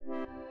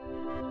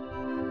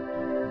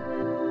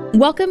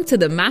Welcome to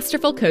the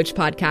Masterful Coach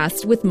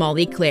Podcast with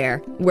Molly Claire,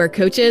 where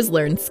coaches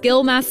learn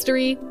skill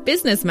mastery,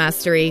 business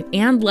mastery,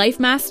 and life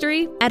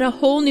mastery at a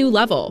whole new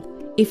level.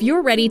 If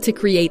you're ready to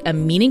create a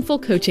meaningful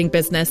coaching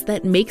business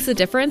that makes a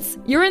difference,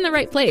 you're in the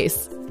right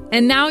place.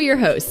 And now your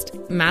host,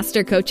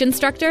 Master Coach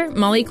Instructor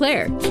Molly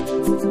Claire.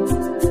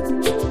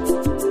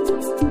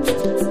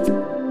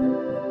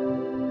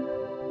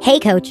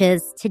 Hey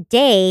coaches,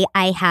 today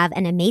I have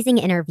an amazing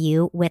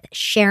interview with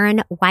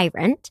Sharon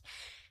Wirant.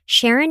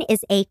 Sharon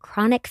is a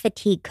chronic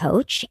fatigue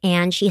coach,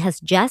 and she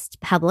has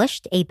just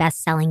published a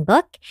best-selling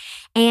book,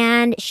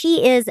 and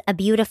she is a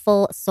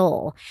beautiful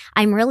soul.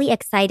 I'm really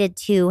excited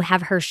to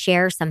have her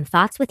share some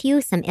thoughts with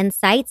you, some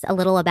insights, a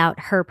little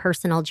about her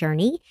personal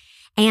journey.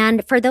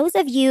 And for those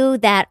of you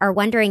that are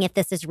wondering if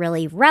this is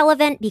really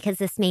relevant, because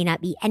this may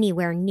not be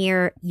anywhere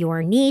near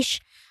your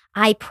niche,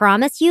 I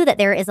promise you that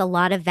there is a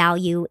lot of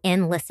value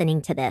in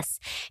listening to this.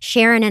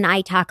 Sharon and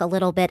I talk a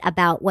little bit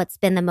about what's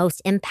been the most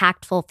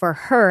impactful for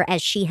her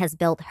as she has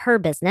built her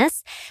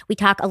business. We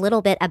talk a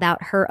little bit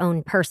about her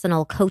own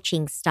personal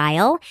coaching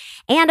style.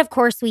 And of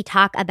course, we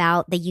talk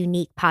about the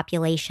unique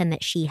population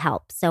that she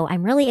helps. So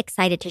I'm really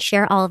excited to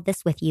share all of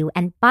this with you.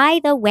 And by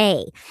the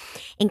way,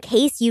 in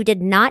case you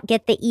did not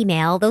get the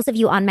email, those of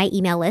you on my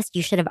email list,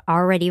 you should have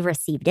already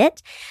received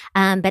it.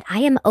 But I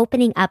am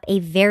opening up a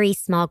very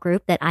small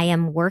group that I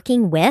am working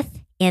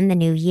with in the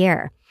new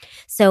year.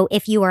 So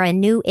if you are a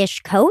new-ish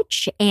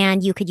coach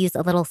and you could use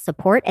a little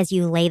support as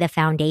you lay the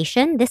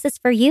foundation, this is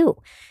for you.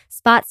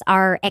 Spots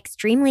are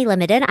extremely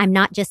limited. I'm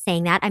not just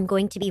saying that. I'm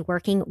going to be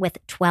working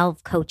with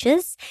 12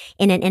 coaches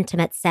in an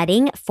intimate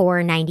setting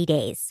for 90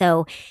 days.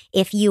 So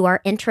if you are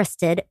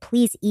interested,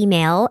 please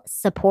email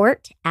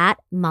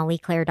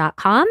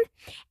support@mollyclaire.com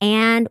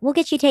and we'll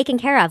get you taken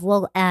care of.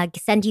 We'll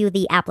send you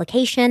the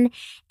application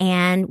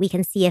and we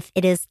can see if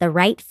it is the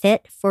right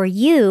fit for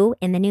you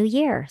in the new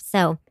year.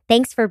 So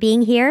thanks for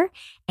being here.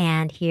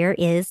 And here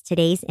is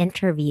today's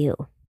interview.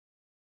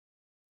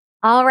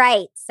 All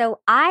right. So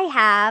I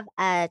have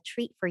a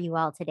treat for you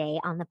all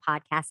today on the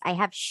podcast. I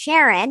have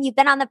Sharon. You've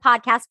been on the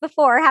podcast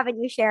before, haven't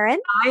you, Sharon?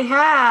 I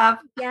have.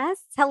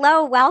 Yes.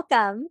 Hello.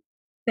 Welcome.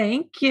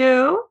 Thank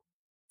you.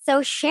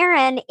 So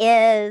Sharon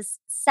is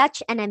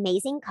such an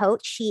amazing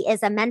coach. She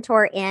is a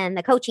mentor in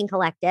the Coaching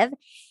Collective,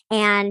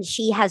 and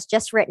she has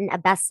just written a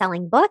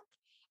best-selling book.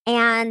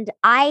 And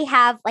I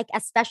have like a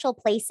special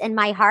place in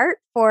my heart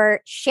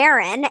for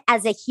Sharon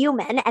as a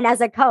human and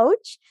as a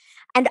coach,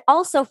 and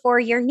also for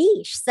your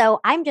niche.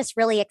 So I'm just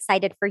really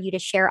excited for you to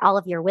share all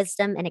of your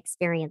wisdom and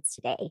experience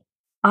today.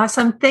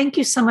 Awesome. Thank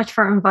you so much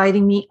for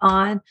inviting me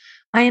on.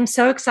 I am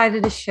so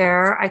excited to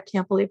share. I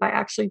can't believe I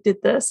actually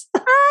did this. I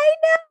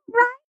know,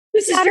 right?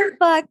 This is your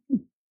book.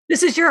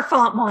 This is your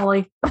fault,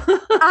 Molly.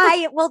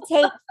 I will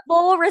take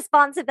full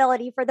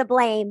responsibility for the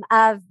blame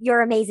of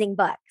your amazing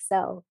book.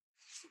 So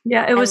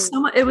yeah, it was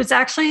it was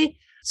actually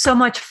so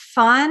much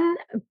fun,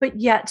 but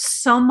yet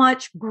so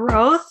much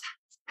growth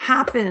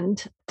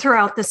happened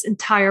throughout this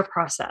entire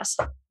process.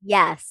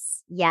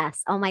 Yes.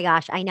 Oh my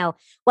gosh, I know.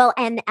 Well,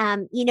 and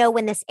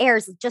when this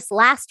airs, just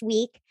last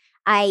week,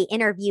 I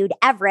interviewed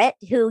Everett,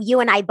 who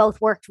you and I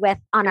both worked with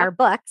on our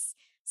books.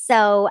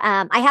 So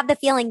I have the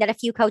feeling that a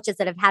few coaches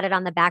that have had it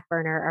on the back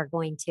burner are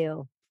going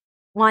to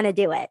want to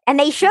do it. And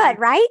they should,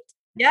 right?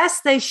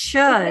 Yes, they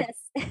should.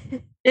 Yes.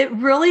 It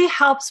really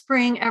helps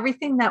bring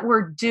everything that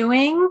we're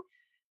doing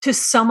to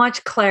so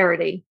much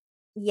clarity.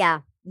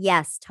 Yeah.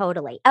 Yes,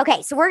 totally.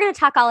 Okay. So we're going to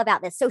talk all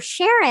about this. So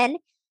Sharon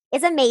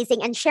is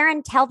amazing. And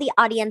Sharon, tell the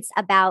audience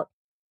about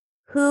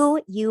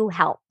who you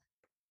help.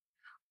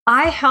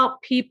 I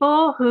help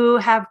people who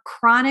have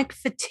chronic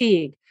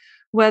fatigue,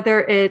 whether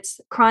it's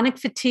chronic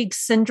fatigue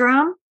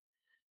syndrome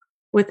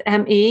with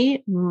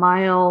ME,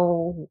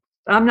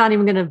 I'm not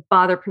even going to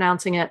bother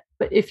pronouncing it,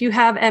 but if you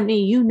have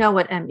ME, you know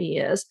what ME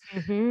is.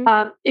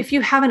 Mm-hmm. If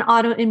you have an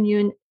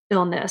autoimmune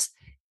illness,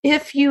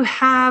 if you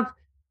have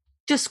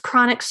just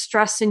chronic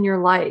stress in your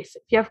life,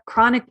 if you have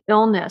chronic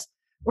illness,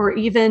 or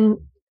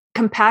even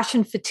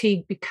compassion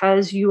fatigue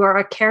because you are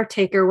a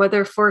caretaker,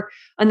 whether for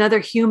another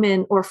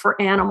human or for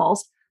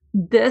animals,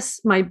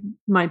 my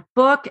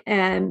book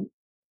and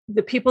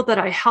the people that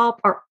I help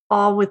are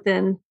all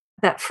within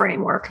that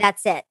framework.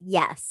 That's it.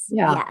 Yes.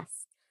 Yeah. Yes.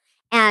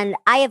 And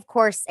I, of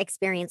course,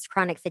 experienced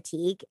chronic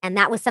fatigue, and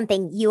that was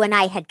something you and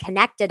I had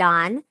connected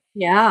on.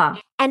 Yeah.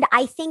 And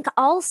I think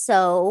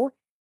also,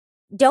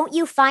 don't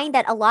you find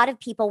that a lot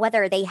of people,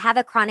 whether they have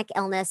a chronic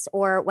illness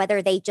or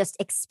whether they just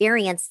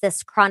experience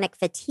this chronic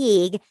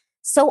fatigue,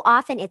 so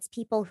often it's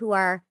people who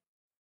are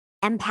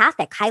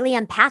empathic,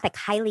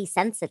 highly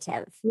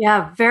sensitive.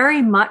 Yeah,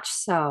 very much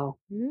so.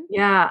 Mm-hmm.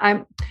 Yeah,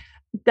 I'm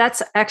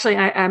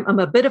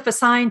a bit of a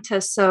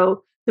scientist,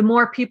 so the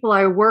more people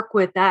I work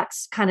with,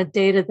 that's kind of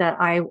data that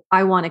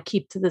I want to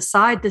keep to the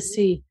side to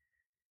see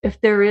if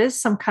there is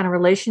some kind of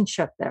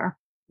relationship there.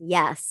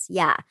 Yes.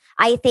 Yeah.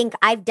 I think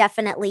I've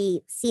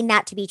definitely seen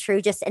that to be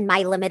true just in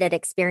my limited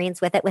experience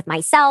with it with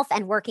myself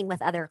and working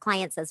with other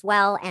clients as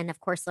well. And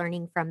of course,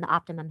 learning from the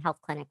Optimum Health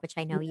Clinic, which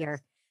I know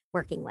you're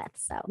working with.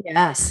 So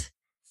yes.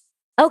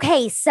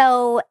 Okay,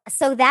 so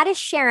that is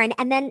Sharon.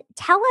 And then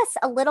tell us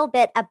a little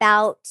bit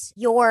about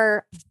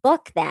your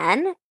book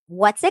then.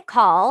 What's it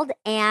called?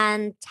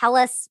 And tell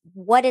us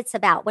what it's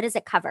about. What does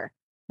it cover?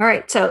 All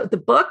right. So the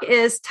book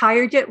is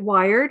Tired Yet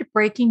Wired: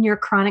 Breaking Your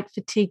Chronic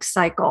Fatigue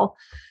Cycle.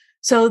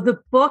 So the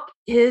book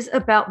is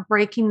about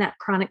breaking that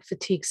chronic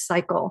fatigue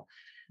cycle.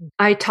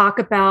 I talk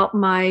about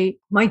my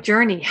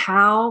journey,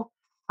 how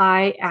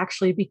I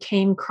actually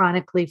became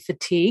chronically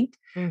fatigued,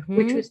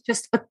 which was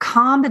just a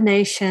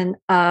combination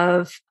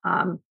of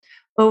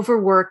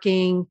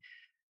overworking,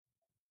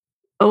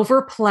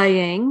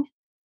 overplaying,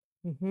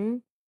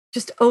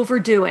 just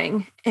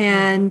overdoing,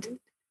 and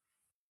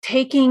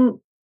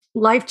taking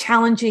life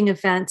challenging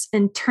events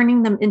and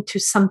turning them into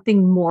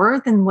something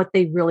more than what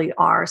they really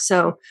are.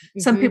 So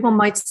some people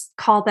might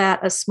call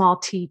that a small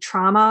t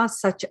trauma,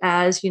 such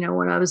as,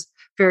 when I was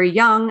very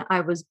young,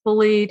 I was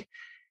bullied.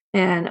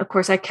 And of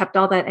course, I kept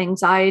all that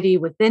anxiety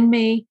within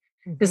me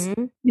because,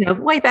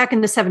 way back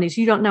in the 70s,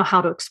 you don't know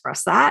how to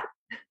express that.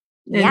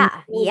 And it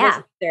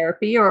wasn't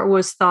therapy, or it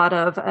was thought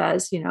of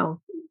as,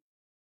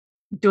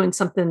 doing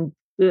something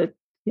that,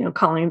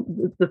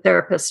 calling the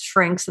therapist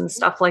shrinks and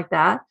stuff like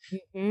that,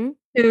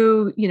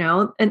 to,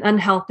 an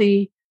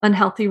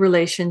unhealthy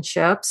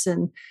relationships.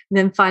 And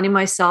then finding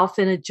myself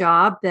in a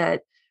job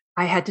that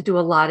I had to do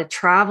a lot of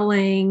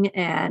traveling,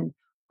 and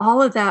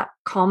all of that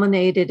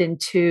culminated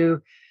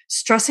into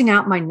stressing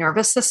out my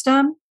nervous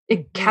system.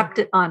 It kept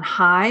it on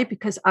high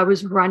because I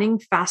was running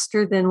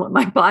faster than what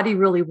my body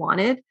really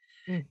wanted.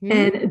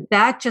 And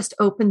that just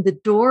opened the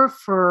door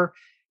for,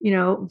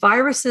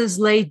 viruses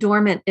lay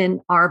dormant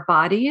in our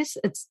bodies.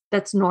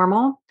 That's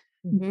normal.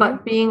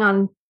 But being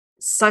on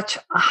such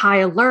a high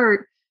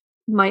alert,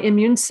 my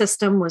immune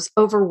system was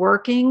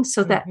overworking.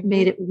 So that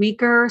made it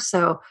weaker.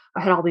 So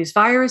I had all these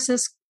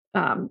viruses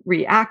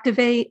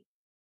reactivate.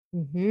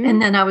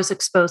 And then I was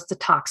exposed to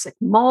toxic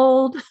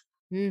mold.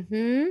 And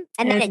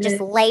then it just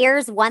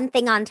layers one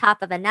thing on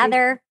top of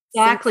another.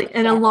 Exactly.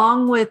 And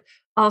along with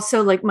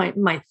also, like,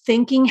 my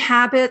thinking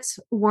habits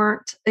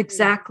weren't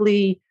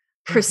exactly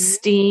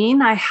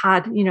pristine. I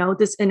had,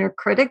 this inner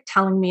critic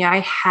telling me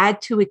I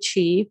had to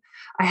achieve.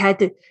 I had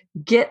to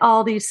get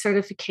all these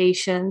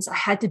certifications. I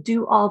had to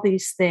do all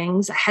these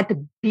things. I had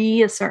to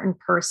be a certain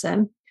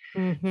person.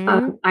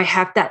 I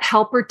have that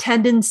helper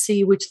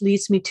tendency, which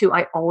leads me to,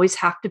 I always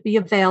have to be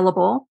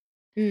available.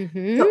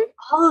 So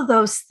all of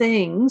those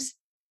things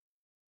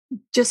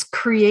just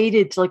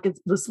created like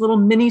this little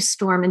mini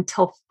storm,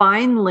 until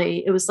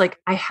finally it was like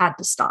I had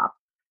to stop.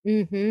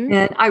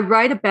 And I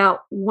write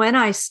about when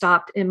I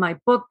stopped in my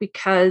book,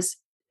 because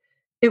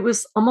it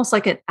was almost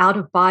like an out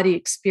of body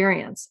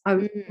experience.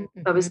 I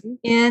was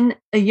in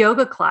a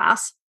yoga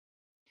class,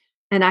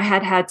 and I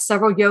had had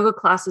several yoga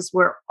classes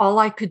where all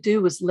I could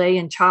do was lay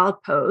in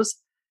child pose.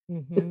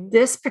 But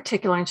this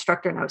particular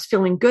instructor, and I was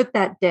feeling good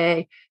that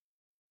day,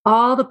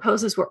 all the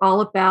poses were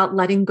all about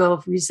letting go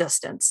of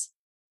resistance.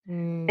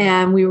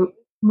 And we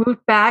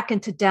moved back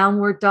into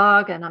downward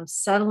dog, and I'm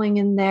settling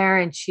in there.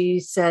 And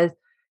she said,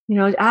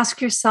 ask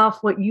yourself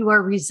what you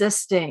are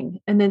resisting.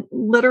 And then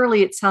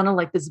literally it sounded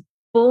like this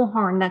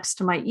bullhorn next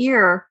to my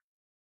ear.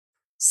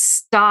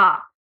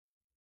 Stop.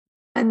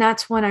 And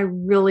that's when I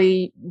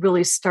really,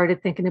 really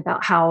started thinking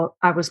about how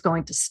I was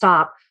going to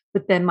stop.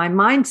 But then my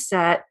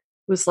mindset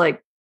was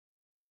like,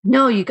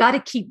 no, you got to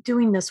keep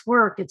doing this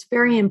work. It's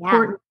very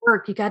important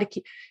work. You got to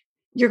keep,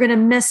 you're going to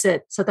miss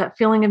it. So that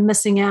feeling of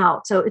missing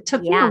out. So it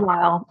took me a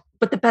while,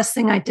 but the best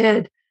thing I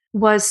did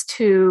was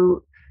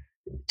to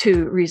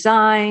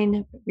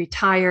resign,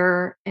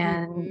 retire,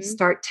 and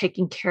start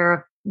taking care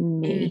of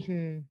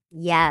me.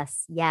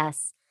 Yes.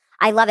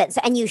 I love it.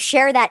 So, and you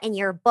share that in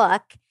your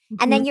book.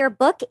 And then your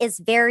book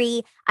is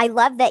I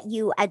love that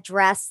you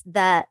address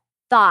the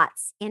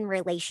thoughts in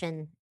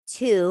relation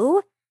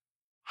to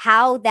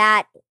how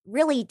that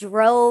really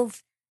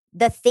drove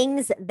the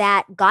things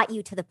that got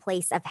you to the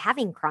place of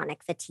having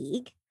chronic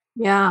fatigue.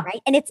 Yeah.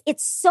 Right. And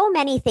it's so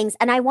many things.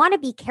 And I want to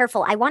be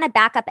careful. I want to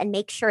back up and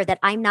make sure that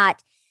I'm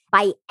not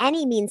by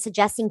any means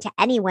suggesting to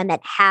anyone that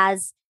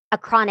has a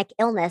chronic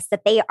illness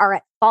that they are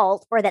at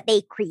fault, or that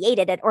they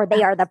created it, or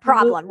they are the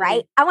problem,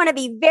 right? I want to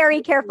be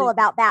very careful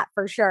about that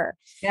for sure.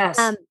 Yes.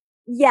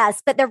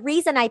 Yes. But the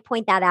reason I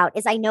point that out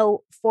is I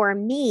know for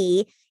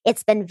me,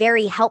 it's been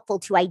very helpful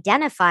to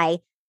identify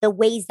the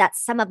ways that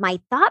some of my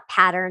thought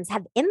patterns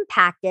have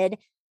impacted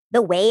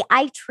the way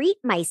I treat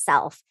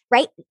myself,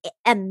 right?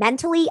 And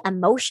mentally,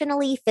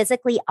 emotionally,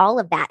 physically, all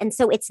of that. And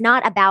so it's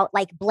not about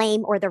like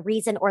blame or the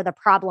reason or the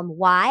problem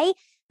why,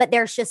 but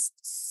there's just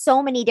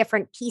so many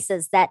different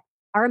pieces that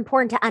are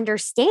important to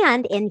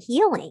understand in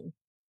healing.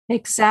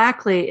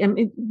 Exactly.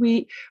 And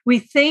we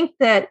think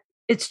that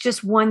it's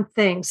just one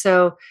thing.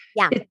 So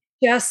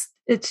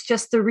it's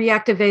just the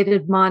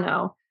reactivated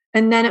mono.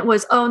 And then it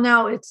was, oh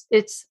no, it's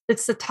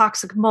the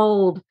toxic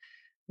mold.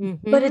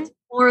 But it's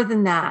more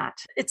than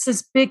that. It's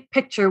this big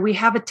picture. We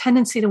have a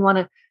tendency to want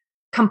to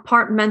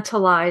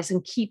compartmentalize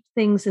and keep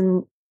things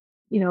in,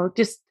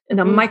 just in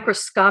a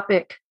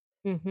microscopic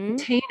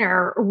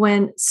container,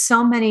 when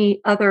so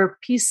many other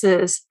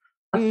pieces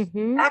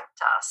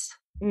affect us.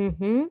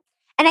 Mm-hmm.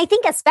 And I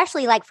think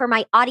especially like for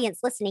my audience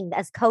listening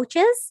as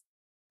coaches,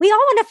 we all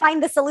want to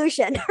find the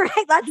solution,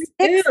 right? Let's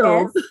fix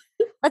Ew. this.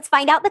 Let's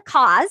find out the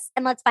cause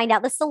and let's find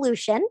out the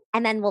solution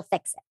and then we'll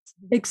fix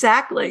it.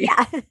 Exactly.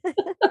 Yeah.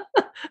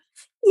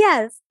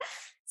 Yes.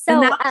 And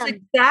So, that was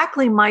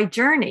exactly my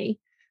journey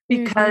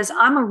because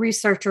I'm a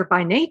researcher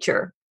by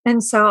nature.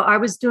 And so I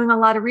was doing a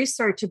lot of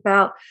research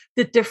about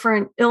the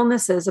different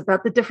illnesses,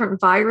 about the different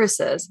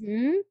viruses.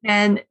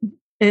 And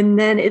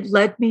then it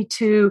led me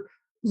to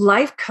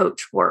life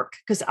coach work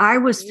because I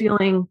was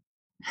feeling,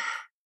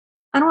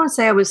 I don't want to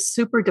say I was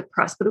super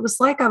depressed, but it was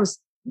like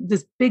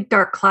this big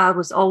dark cloud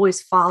was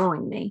always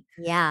following me.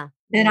 Yeah.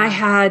 And I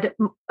had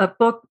a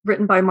book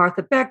written by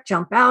Martha Beck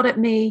jump out at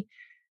me.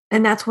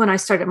 And that's when I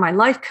started my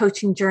life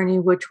coaching journey,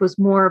 which was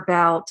more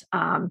about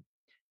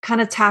kind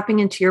of tapping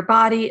into your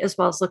body as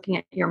well as looking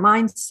at your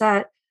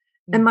mindset.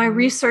 And my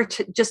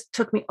research just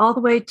took me all the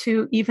way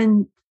to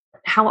even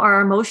how our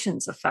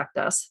emotions affect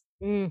us.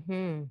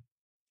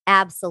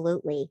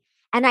 Absolutely.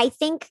 And I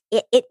think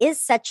it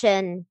is such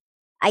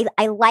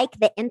I like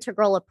the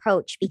integral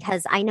approach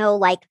because I know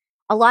like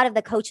a lot of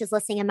the coaches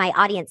listening in my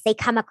audience, they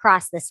come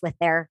across this with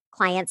their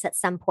clients at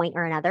some point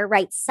or another,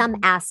 right? Some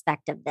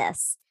aspect of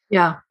this.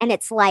 Yeah. And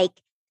it's like,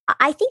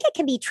 I think it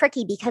can be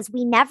tricky because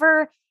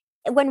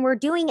when we're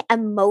doing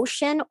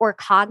emotion or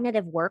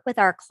cognitive work with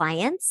our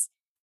clients,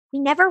 we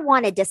never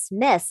want to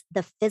dismiss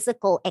the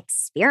physical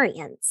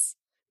experience,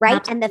 right?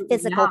 Absolutely, and the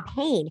physical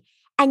pain.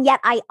 And yet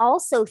I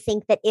also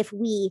think that if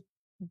we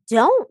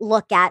don't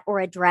look at or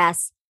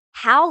address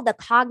how the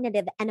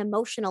cognitive and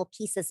emotional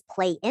pieces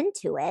play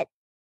into it,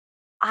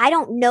 I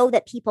don't know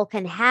that people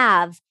can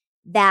have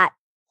that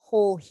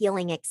whole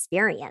healing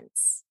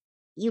experience.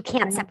 You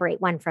can't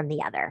separate one from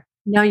the other.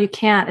 No, you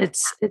can't.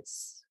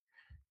 It's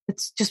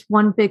just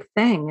one big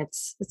thing.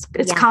 It's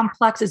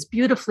complex. It's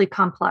beautifully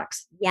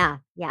complex. Yeah.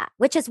 Yeah.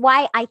 Which is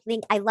why I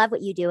think I love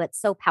what you do. It's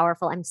so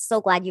powerful. I'm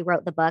so glad you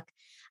wrote the book.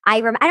 I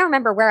don't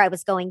remember where I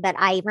was going, but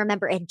I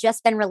remember it had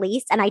just been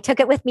released and I took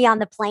it with me on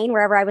the plane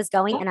wherever I was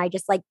going and I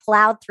just like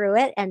plowed through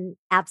it and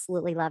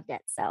absolutely loved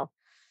it. So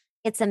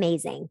it's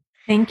amazing.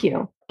 Thank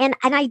you. And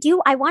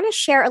I want to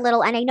share a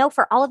little, and I know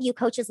for all of you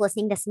coaches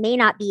listening, this may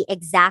not be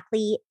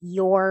exactly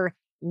your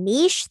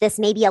niche. This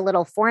may be a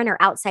little foreign or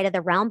outside of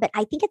the realm, but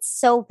I think it's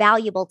so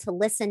valuable to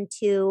listen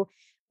to.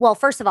 Well,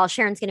 first of all,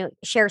 Sharon's going to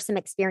share some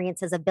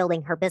experiences of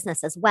building her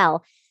business as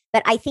well.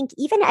 But I think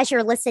even as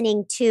you're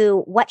listening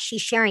to what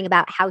she's sharing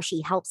about how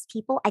she helps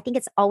people, I think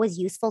it's always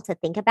useful to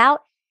think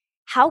about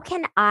how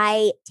can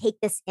I take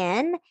this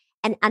in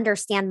and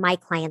understand my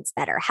clients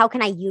better? How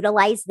can I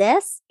utilize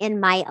this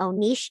in my own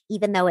niche,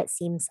 even though it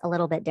seems a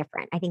little bit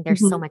different? I think there's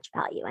so much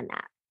value in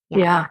that.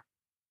 Yeah.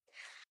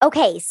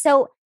 Okay.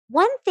 So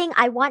one thing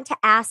I want to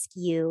ask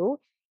you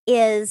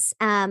is,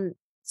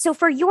 so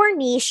for your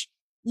niche,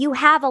 you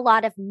have a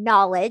lot of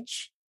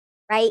knowledge,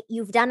 right?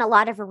 You've done a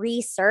lot of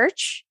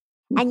research,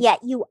 and yet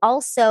you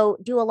also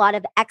do a lot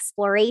of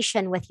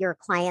exploration with your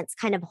clients,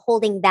 kind of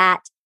holding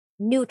that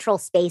neutral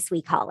space,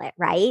 we call it,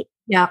 right?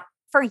 Yeah.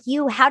 For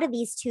you, how do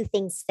these two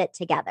things fit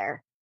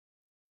together?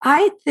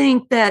 I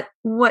think that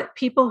what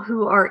people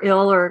who are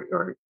ill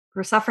or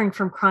suffering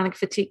from chronic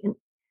fatigue, and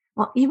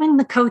well, even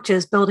the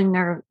coaches building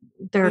their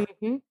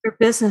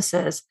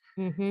businesses,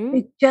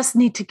 they just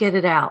need to get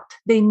it out.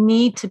 They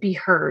need to be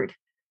heard.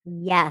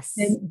 Yes.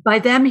 And by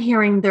them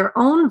hearing their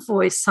own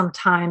voice,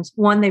 sometimes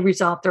one, they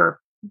resolve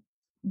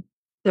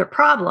their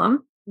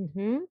problem,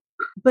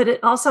 but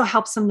it also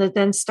helps them to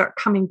then start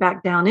coming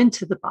back down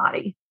into the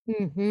body.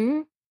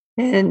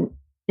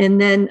 And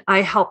then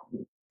I help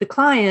the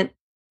client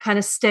kind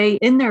of stay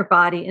in their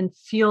body and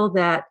feel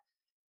that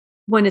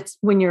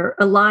when you're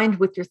aligned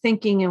with your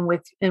thinking and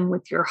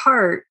with your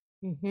heart,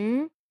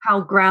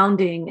 how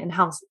grounding and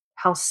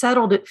how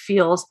settled it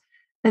feels,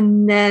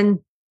 and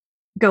then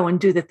go and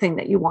do the thing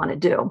that you want to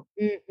do.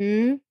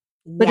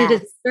 But it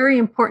is very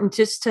important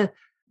just to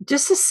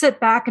sit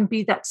back and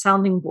be that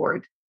sounding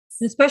board.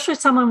 And especially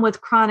someone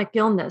with chronic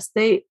illness,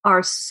 they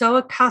are so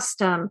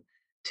accustomed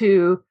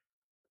to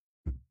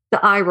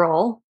the eye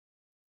roll.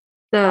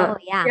 But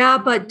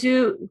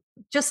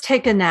just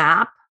take a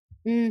nap.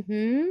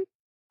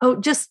 Oh,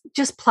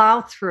 just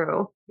plow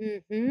through.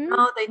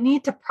 No, they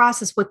need to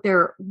process what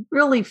they're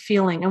really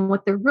feeling and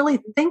what they're really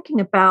thinking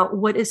about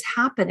what is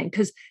happening,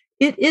 because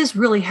it is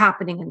really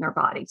happening in their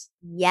bodies.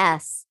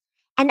 Yes.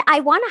 And I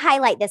want to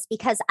highlight this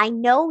because I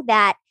know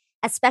that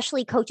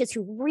especially coaches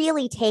who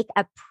really take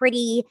a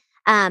pretty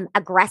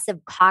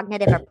aggressive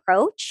cognitive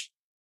approach,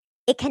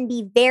 it can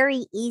be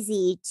very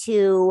easy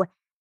to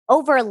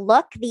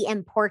overlook the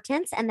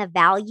importance and the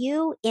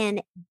value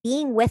in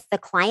being with the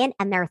client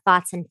and their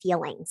thoughts and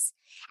feelings.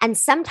 And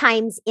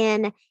sometimes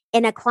in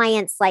a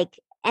client's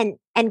and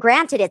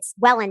granted, it's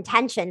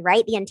well-intentioned,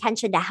 right? The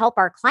intention to help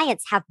our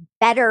clients have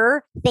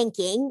better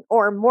thinking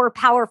or more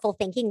powerful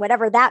thinking,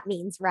 whatever that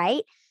means,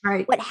 right?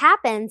 Right. What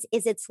happens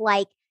is it's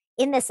like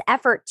in this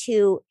effort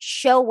to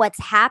show what's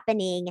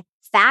happening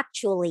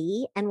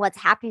factually and what's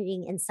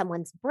happening in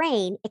someone's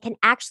brain, it can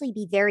actually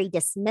be very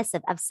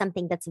dismissive of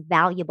something that's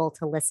valuable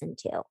to listen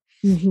to.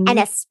 And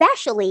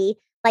especially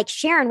like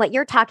Sharon, what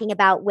you're talking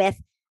about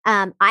with,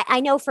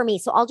 I know for me,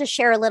 so I'll just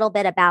share a little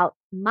bit about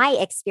my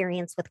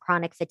experience with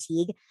chronic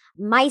fatigue.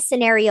 My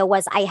scenario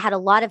was I had a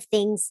lot of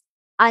things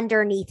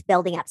underneath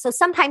building up. So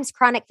sometimes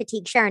chronic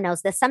fatigue, Sharon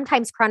knows this,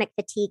 sometimes chronic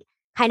fatigue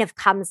kind of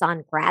comes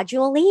on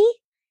gradually.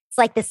 It's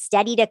like the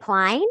steady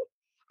decline.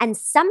 And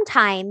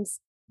sometimes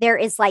there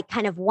is like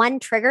kind of one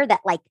trigger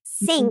that like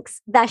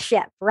sinks the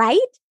ship, right?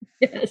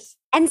 Yes.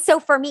 And so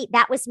for me,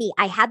 that was me.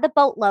 I had the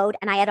boatload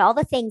and I had all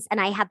the things and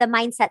I had the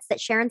mindsets that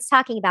Sharon's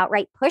talking about,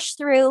 right? Push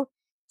through,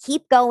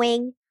 keep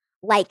going,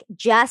 like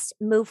just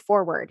move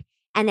forward.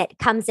 And it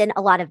comes in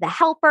a lot of the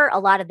helper, a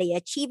lot of the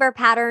achiever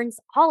patterns,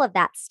 all of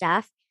that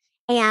stuff.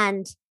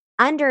 And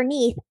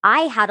underneath,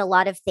 I had a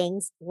lot of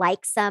things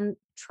like some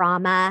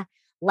trauma,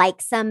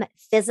 like some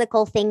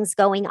physical things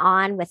going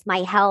on with my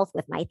health,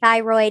 with my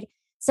thyroid.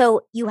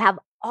 So you have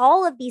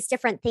all of these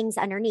different things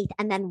underneath.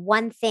 And then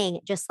one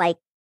thing just like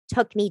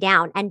took me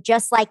down. And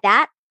just like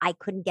that, I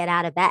couldn't get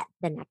out of bed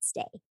the next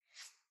day.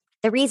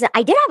 The reason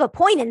I did have a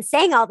point in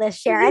saying all this,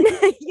 Sharon,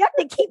 you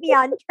have to keep me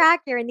on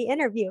track here in the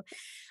interview.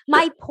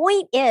 My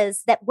point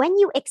is that when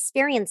you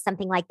experience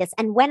something like this,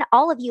 and when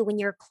all of you, when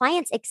your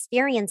clients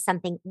experience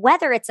something,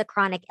 whether it's a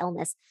chronic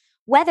illness,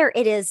 whether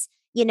it is,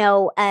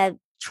 a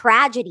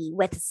tragedy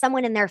with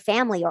someone in their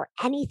family or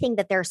anything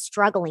that they're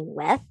struggling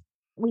with,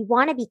 we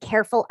want to be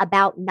careful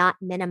about not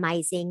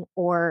minimizing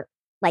or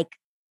like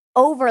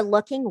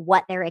overlooking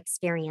what their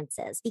experience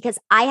is. Because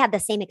I had the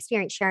same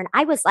experience, Sharon.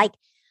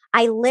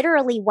 I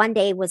literally one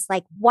day was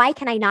like, why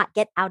can I not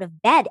get out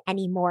of bed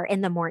anymore in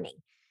the morning?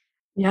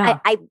 Yeah.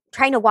 I'm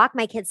trying to walk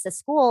my kids to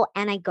school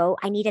and I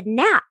need a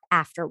nap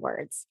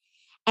afterwards.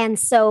 And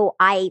so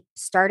I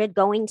started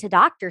going to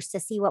doctors to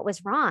see what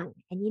was wrong.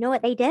 And you know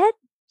what they did?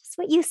 Just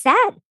what you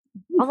said.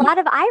 A lot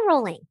of eye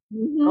rolling.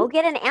 Go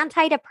get an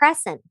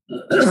antidepressant.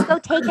 Just go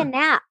take a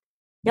nap.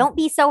 Don't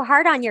be so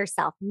hard on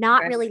yourself.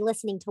 Not really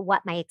listening to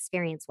what my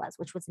experience was,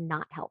 which was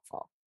not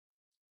helpful.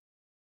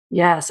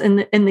 Yes.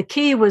 And the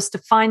key was to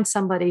find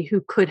somebody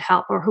who could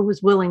help or who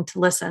was willing to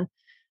listen.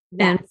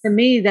 Yes. And for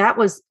me,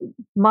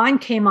 mine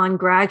came on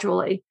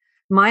gradually.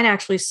 Mine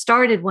actually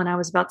started when I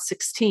was about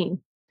 16.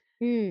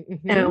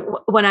 And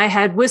when I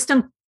had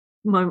wisdom,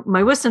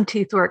 my wisdom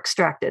teeth were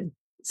extracted.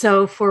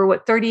 So for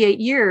 38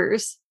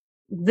 years,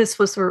 this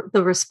was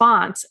the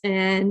response.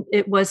 And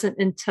it wasn't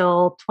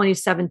until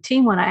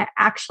 2017 when I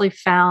actually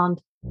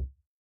found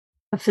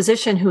a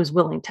physician who was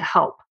willing to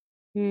help.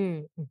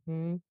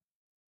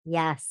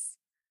 Yes.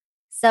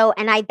 So,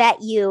 and I bet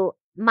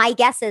my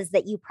guess is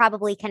that you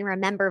probably can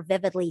remember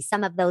vividly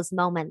some of those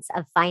moments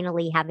of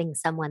finally having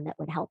someone that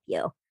would help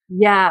you.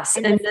 Yes.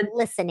 And then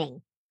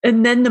listening.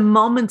 And then the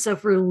moments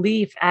of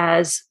relief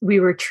as we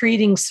were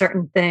treating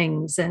certain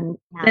things and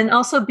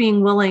also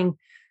being willing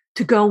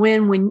to go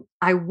in when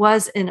I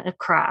was in a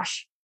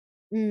crash.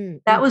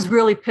 That was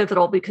really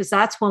pivotal because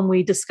that's when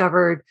we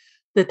discovered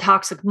the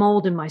toxic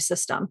mold in my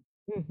system.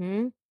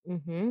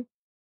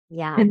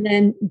 Yeah. And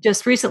then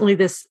just recently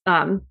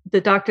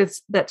the doctor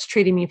that's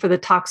treating me for the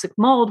toxic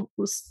mold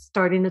was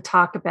starting to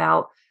talk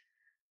about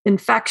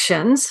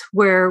infections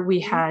where we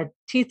had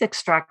teeth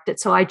extracted.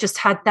 So I just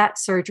had that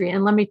surgery.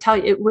 And let me tell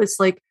you, it was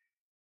like,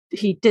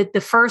 he did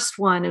the first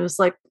one. It was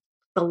like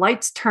the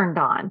lights turned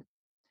on.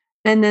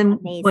 And then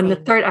when the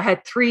third, I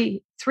had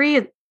three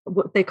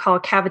what they call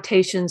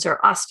cavitations or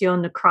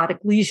osteonecrotic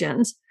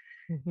lesions.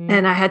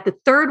 And I had the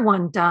third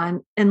one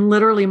done. And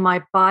literally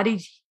my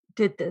body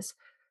did this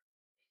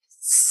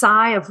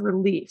sigh of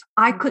relief.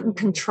 I couldn't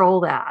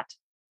control that.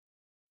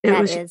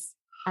 That is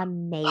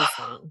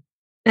amazing.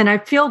 And I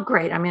feel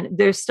great. I mean,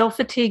 there's still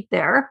fatigue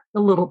there a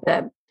little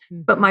bit,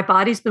 but my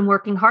body's been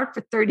working hard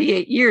for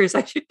 38 years.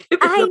 I should give it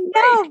I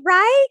know,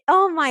 right?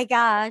 Oh my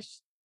gosh.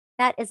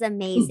 That is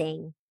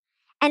amazing.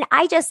 And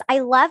I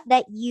love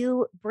that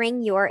you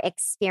bring your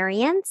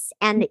experience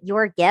and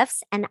your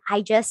gifts. And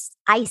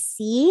I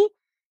see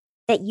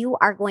that you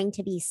are going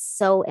to be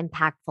so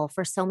impactful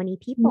for so many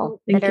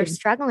people that are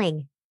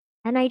struggling.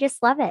 And I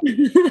just love it.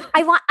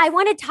 I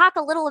want to talk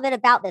a little bit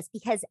about this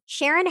because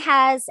Sharon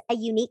has a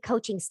unique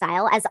coaching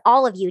style, as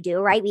all of you do,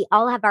 right? We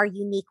all have our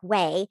unique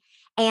way.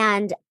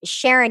 And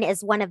Sharon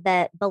is one of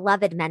the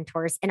beloved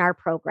mentors in our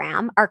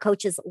program. Our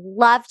coaches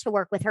love to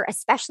work with her,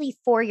 especially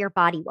for your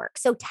body work.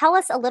 So tell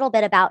us a little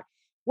bit about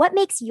what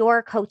makes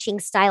your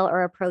coaching style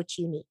or approach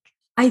unique.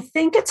 I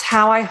think it's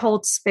how I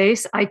hold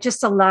space. I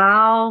just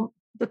allow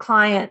the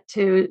client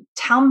to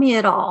tell me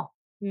it all.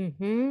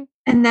 And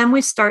then we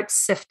start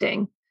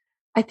sifting.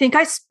 I think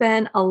I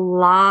spend a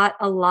lot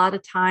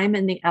of time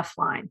in the F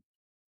line.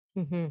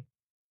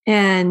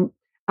 And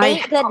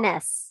thank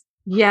goodness.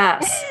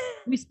 Yes.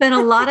 We spend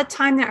a lot of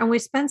time there and we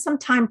spend some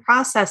time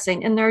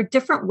processing. And there are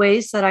different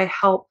ways that I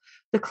help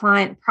the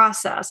client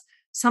process.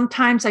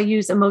 Sometimes I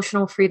use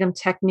emotional freedom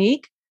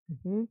technique.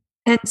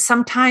 And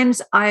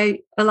sometimes I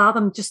allow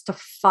them just to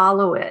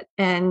follow it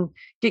and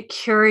get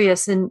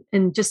curious and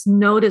just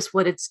notice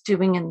what it's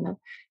doing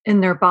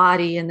in their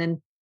body. And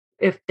then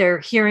if they're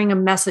hearing a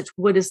message,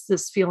 what is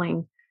this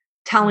feeling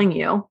telling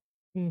you?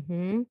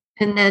 Mm-hmm.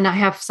 And then I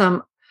have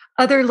some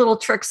other little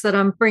tricks that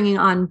I'm bringing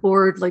on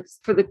board, like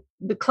for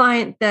the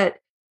client that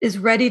is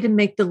ready to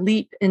make the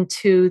leap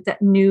into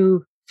that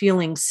new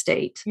feeling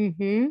state,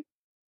 Mm-hmm.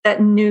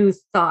 that new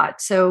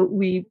thought. So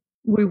we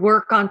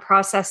work on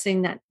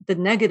processing the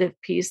negative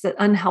piece, that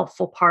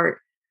unhelpful part,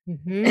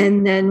 Mm-hmm.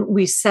 and then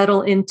we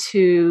settle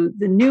into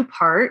the new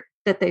part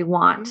that they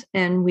want,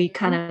 and we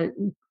kind of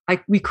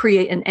we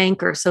create an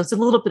anchor. So it's a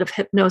little bit of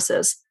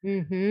hypnosis.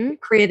 Mm-hmm. We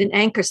create an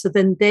anchor so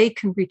then they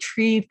can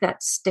retrieve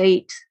that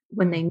state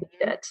when they need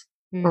it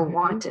or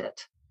want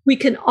it. We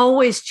can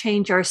always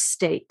change our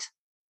state.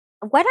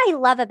 What I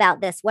love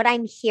about this, what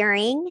I'm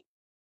hearing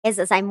is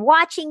as I'm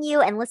watching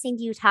you and listening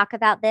to you talk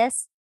about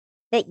this,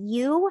 that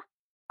you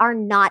are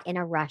not in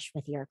a rush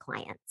with your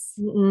clients.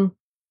 Mm-mm.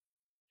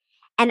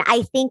 And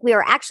I think we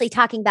were actually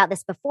talking about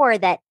this before,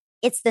 that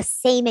it's the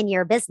same in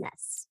your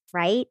business,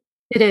 right?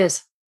 It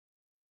is.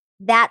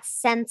 That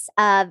sense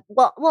of,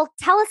 well,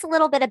 tell us a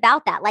little bit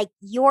about that, like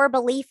your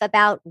belief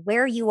about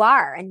where you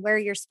are and where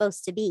you're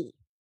supposed to be.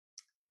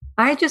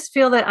 I just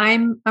feel that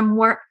I'm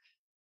where,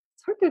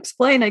 it's hard to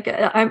explain.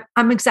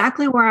 I'm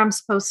exactly where I'm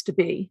supposed to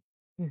be.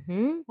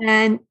 Mm-hmm.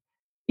 And,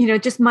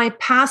 just my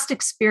past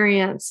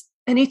experience,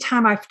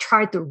 anytime I've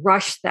tried to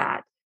rush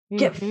that,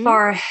 get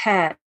far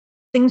ahead,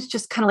 things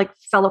just kind of like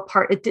fell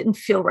apart. It didn't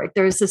feel right.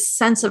 There's this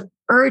sense of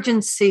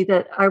urgency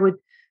that I would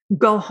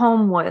go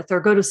home with or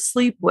go to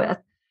sleep with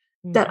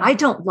that I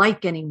don't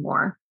like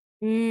anymore.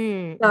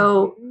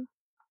 So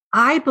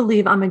I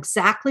believe I'm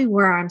exactly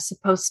where I'm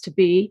supposed to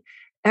be.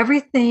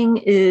 Everything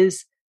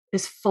is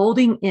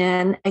folding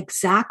in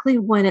exactly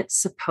when it's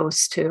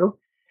supposed to.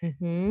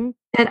 And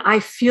I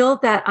feel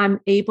that I'm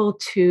able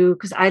to,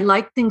 because I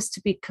like things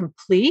to be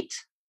complete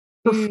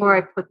before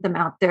I put them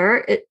out there.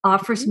 It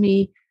offers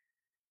me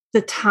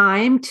the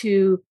time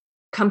to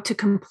come to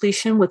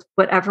completion with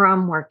whatever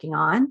I'm working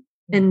on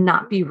and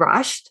not be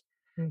rushed.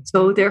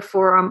 So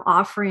therefore, I'm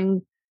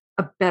offering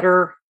a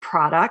better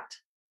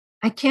product.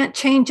 I can't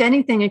change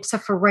anything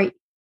except for right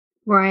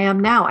where I am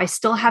now. I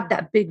still have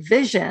that big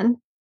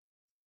vision.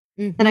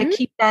 And I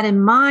keep that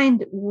in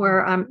mind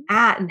where I'm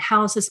at and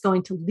how is this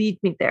going to lead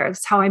me there?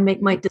 That's how I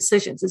make my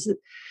decisions. Is it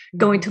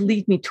going to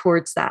lead me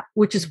towards that?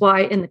 Which is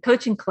why in the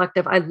coaching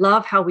collective, I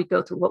love how we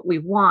go through what we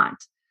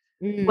want,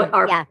 what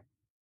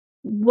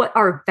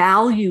our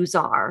values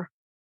are,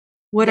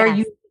 what our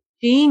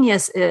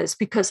genius is,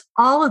 because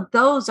all of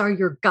those are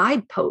your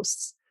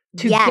guideposts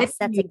to get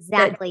that's you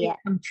exactly that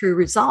become true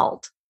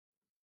result.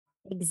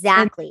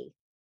 Exactly.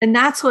 And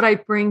that's what I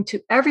bring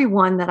to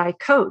everyone that I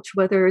coach,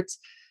 whether it's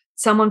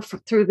someone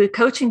through the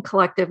coaching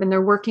collective and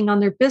they're working on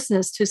their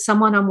business, to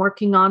someone I'm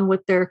working on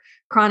with their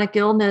chronic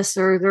illness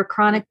or their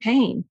chronic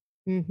pain.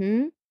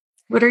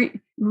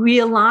 We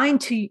align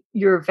to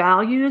your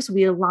values,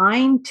 we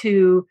align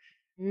to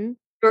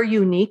your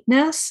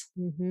uniqueness.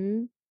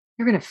 You're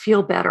going to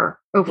feel better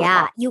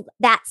overall.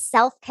 That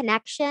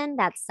self-connection,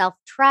 that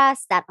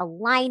self-trust, that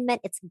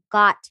alignment, it's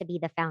got to be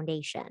the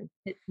foundation.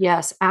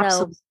 Yes,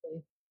 absolutely.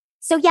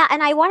 So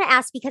and I want to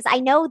ask, because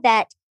I know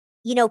that,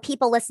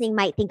 people listening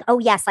might think, oh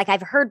yes, like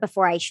I've heard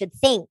before, I should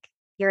think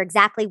you're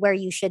exactly where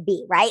you should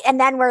be, right? And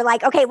then we're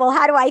like, okay, well,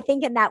 how do I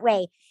think in that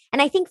way?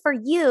 And I think for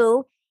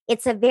you,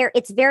 it's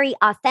very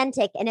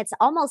authentic, and it's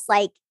almost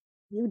like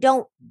you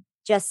don't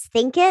just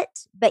think it,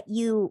 but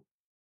you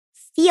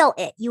feel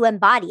it, you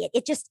embody it.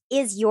 It just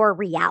is your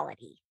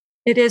reality.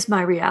 It is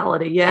my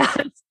reality. Yeah.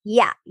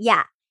 Yeah.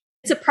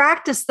 It's a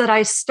practice that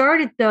I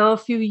started though a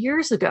few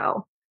years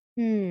ago.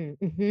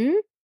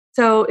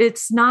 So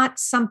it's not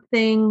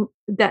something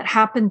that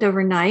happened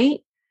overnight.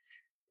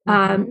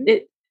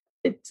 I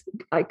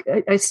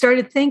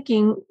started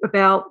thinking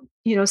about,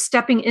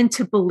 stepping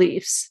into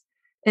beliefs.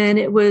 And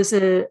it was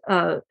an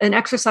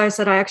exercise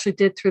that I actually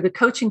did through the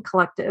coaching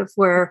collective,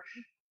 where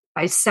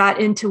I sat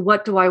into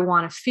what do I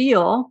want to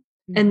feel?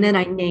 And then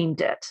I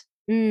named it.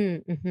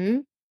 And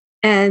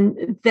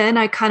then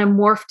I kind of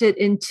morphed it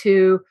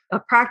into a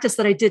practice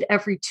that I did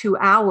every 2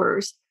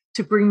 hours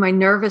to bring my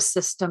nervous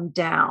system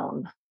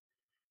down.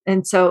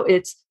 And so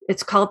it's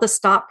called the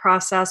stop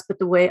process, but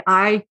the way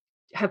I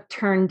have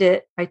turned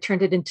it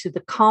into the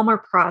calmer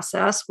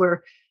process,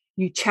 where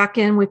you check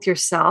in with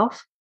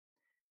yourself,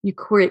 you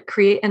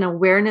create an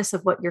awareness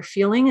of what you're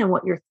feeling and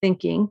what you're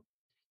thinking.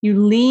 You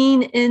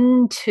lean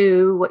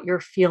into what you're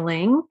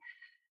feeling,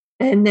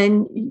 and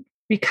then you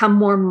become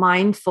more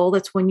mindful.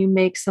 That's when you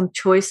make some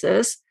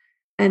choices.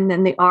 And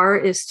then the R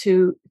is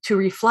to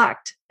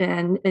reflect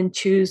and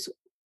choose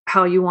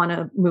how you want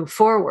to move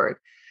forward.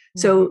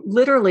 So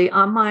literally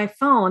on my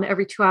phone,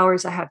 every 2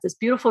 hours, I have this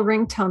beautiful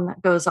ringtone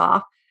that goes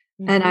off,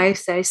 and I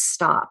say,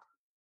 stop.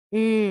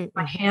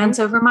 My hands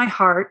over my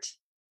heart,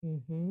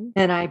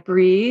 and I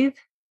breathe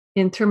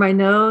in through my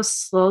nose,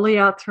 slowly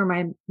out through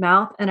my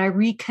mouth, and I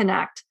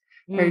reconnect.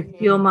 I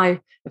feel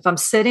if I'm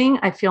sitting,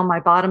 I feel my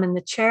bottom in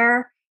the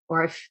chair,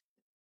 or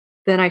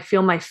then I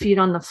feel my feet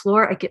on the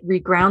floor. I get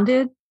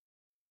regrounded.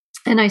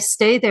 And I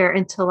stay there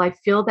until I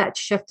feel that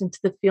shift into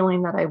the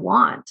feeling that I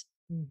want.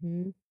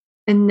 Mm-hmm.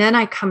 And then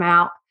I come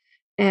out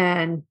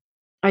and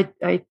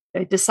I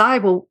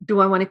decide, well, do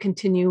I want to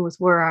continue with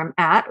where I'm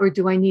at, or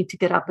do I need to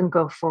get up and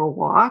go for a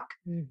walk?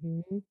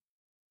 Mm-hmm.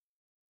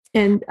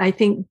 And I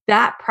think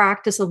that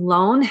practice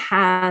alone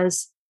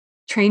has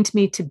trained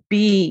me to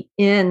be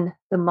in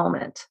the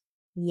moment.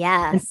 And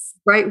Yes.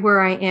 right where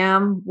I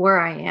am.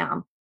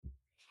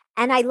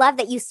 And I love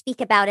that you speak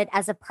about it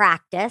as a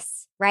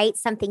practice, right?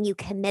 Something you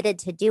committed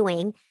to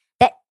doing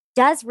that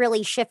does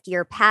really shift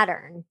your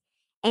pattern.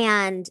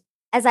 And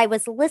as I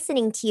was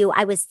listening to you,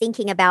 I was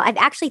thinking about, I've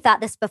actually thought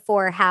this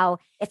before, how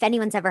if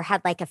anyone's ever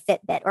had like a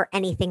Fitbit or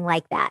anything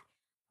like that,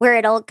 where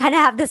it'll kind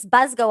of have this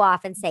buzz go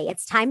off and say,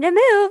 it's time to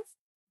move.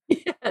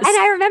 And Yes.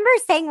 I remember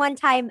saying one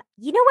time,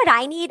 you know what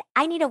I need?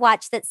 I need a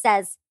watch that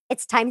says,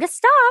 it's time to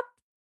stop.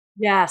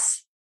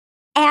 Yes.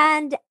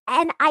 And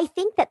I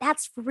think that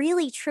that's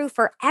really true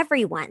for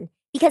everyone,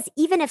 because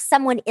even if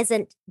someone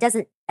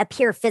doesn't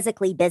appear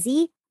physically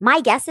busy,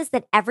 my guess is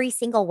that every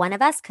single one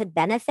of us could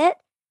benefit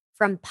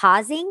from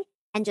pausing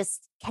and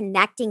just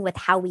connecting with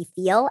how we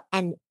feel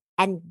and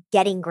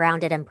getting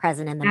grounded and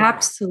present in the moment.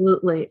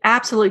 Absolutely.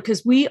 Absolutely.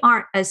 Because we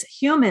aren't, as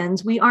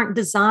humans, we aren't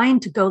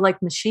designed to go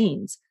like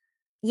machines.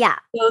 Yeah.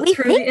 So We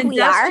think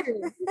we are.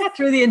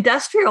 through the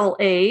industrial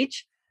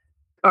age,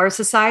 our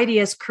society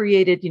has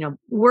created,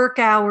 work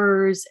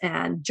hours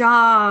and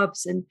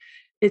jobs, and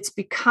it's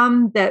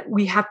become that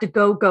we have to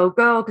go, go,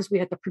 go because we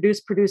have to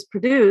produce, produce,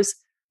 produce.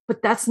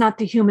 But that's not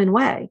the human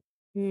way.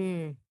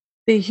 Mm.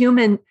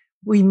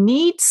 We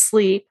need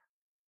sleep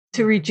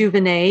to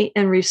rejuvenate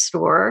and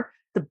restore.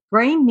 The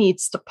brain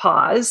needs to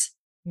pause.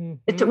 Mm-hmm.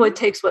 It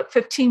takes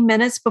 15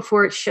 minutes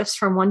before it shifts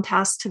from one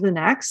task to the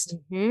next.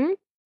 Mm-hmm.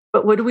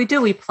 But what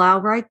do? We plow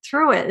right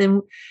through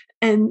it.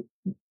 And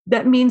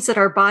that means that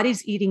our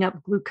body's eating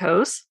up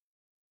glucose.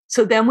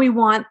 So then we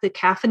want the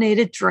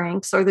caffeinated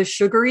drinks or the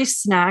sugary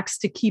snacks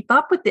to keep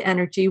up with the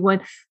energy,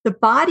 when the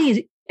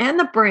body and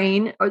the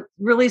brain are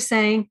really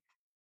saying,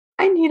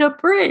 I need a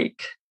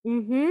break.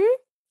 Mm-hmm.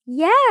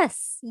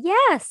 Yes.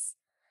 Yes.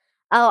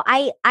 Oh,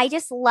 I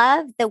just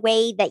love the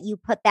way that you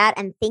put that,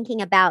 and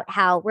thinking about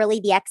how really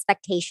the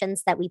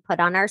expectations that we put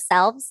on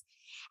ourselves.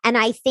 And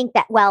I think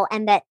that, well,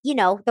 and that,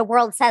 the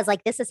world says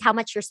like, this is how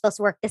much you're supposed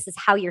to work. This is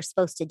how you're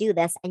supposed to do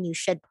this. And you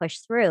should push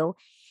through.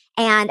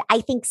 And I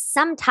think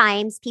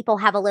sometimes people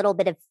have a little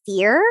bit of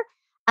fear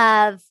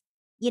of,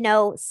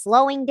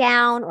 slowing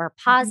down or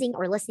pausing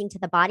or listening to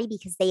the body,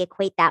 because they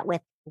equate that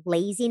with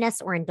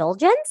laziness or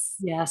indulgence.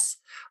 Yes.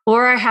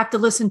 Or I have to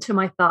listen to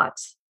my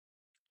thoughts.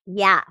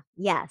 Yeah.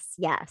 Yes.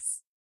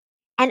 Yes.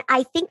 And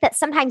I think that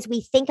sometimes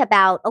we think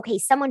about, okay,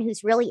 someone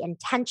who's really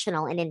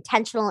intentional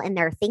in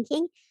their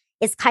thinking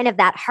is kind of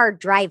that hard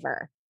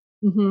driver.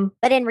 Mm-hmm.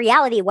 But in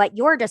reality, what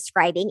you're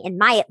describing, in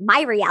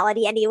my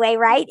reality anyway,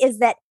 right, is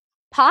that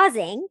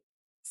pausing,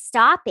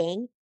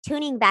 stopping,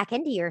 tuning back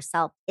into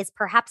yourself is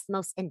perhaps the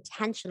most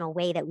intentional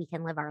way that we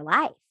can live our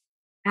life.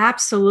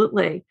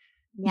 Absolutely.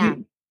 Yeah.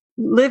 You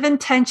live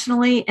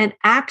intentionally. And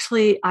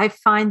actually, I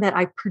find that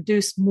I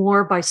produce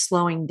more by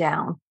slowing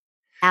down.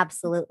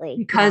 Absolutely.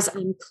 Because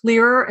I'm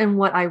clearer in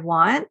what I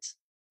want.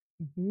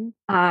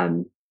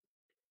 Mm-hmm.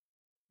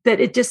 That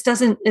it just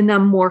doesn't, and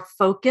I'm more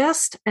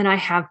focused and I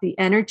have the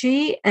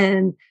energy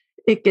and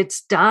it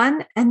gets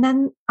done, and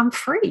then I'm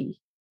free.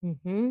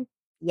 Mm-hmm.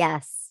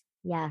 Yes.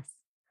 Yes.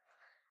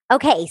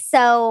 Okay.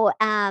 So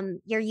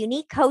your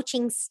unique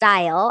coaching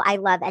style, I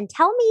love. And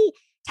tell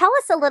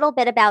us a little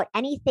bit about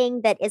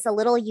anything that is a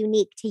little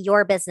unique to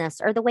your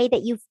business, or the way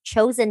that you've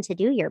chosen to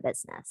do your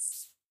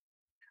business.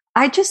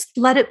 I just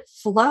let it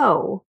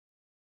flow.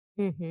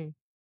 Mm-hmm.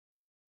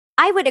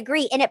 I would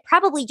agree. And it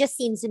probably just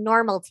seems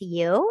normal to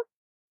you.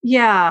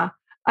 Yeah.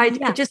 I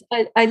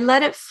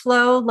let it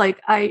flow.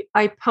 Like I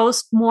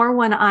post more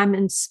when I'm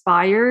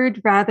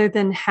inspired rather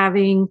than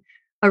having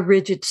a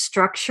rigid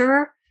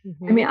structure.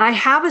 Mm-hmm. I mean, I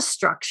have a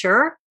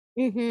structure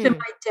to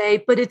my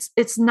day, but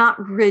it's not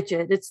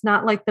rigid. It's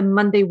not like the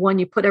Monday one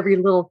you put every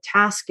little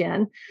task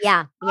in.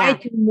 Yeah. I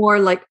do more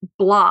like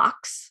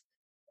blocks.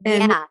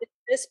 And yeah. with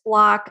this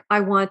block,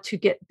 I want to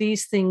get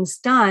these things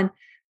done.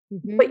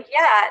 Mm-hmm. But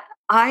yet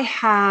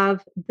I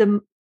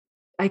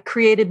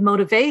created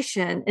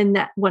motivation in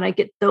that when I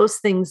get those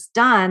things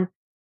done,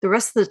 the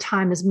rest of the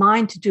time is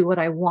mine to do what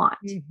I want.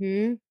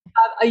 Mm-hmm.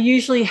 I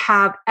usually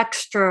have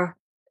extra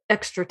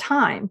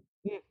time.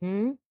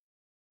 Mm-hmm.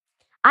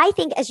 I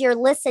think as you're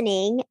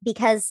listening,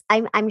 because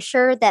I'm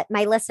sure that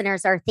my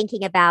listeners are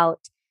thinking about,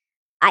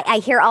 I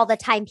hear all the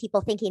time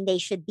people thinking they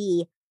should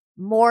be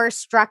more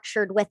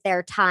structured with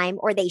their time,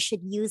 or they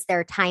should use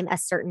their time a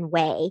certain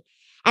way.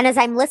 And as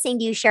I'm listening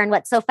to you, Sharon,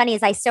 what's so funny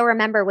is I still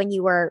remember when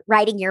you were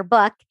writing your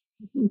book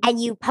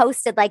and you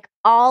posted like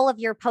all of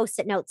your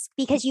Post-it notes,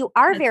 because you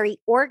are very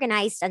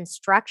organized and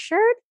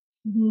structured.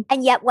 Mm-hmm.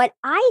 And yet what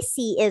I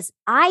see is,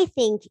 I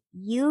think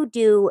you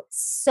do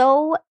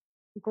so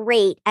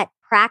great at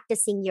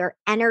practicing your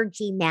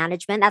energy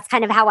management. That's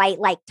kind of how I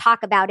like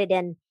talk about it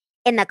in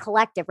the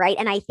collective, right?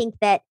 And I think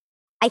that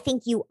I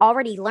think you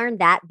already learned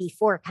that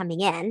before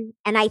coming in.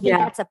 And I think Yeah.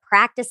 that's a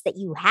practice that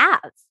you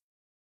have.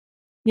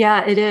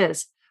 Yeah, it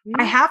is.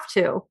 I have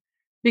to,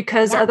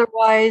 because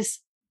otherwise,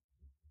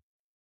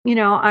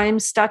 I'm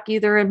stuck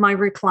either in my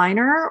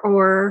recliner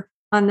or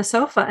on the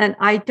sofa, and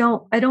I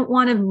don't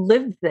want to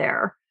live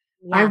there.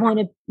 I want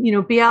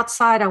to, be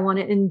outside. I want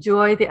to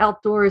enjoy the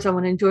outdoors. I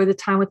want to enjoy the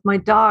time with my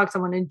dogs. I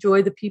want to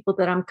enjoy the people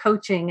that I'm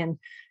coaching and,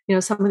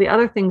 some of the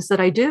other things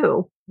that I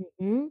do.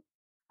 Mm-hmm.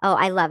 Oh,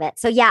 I love it.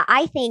 So yeah,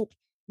 I think,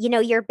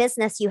 your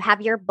business, you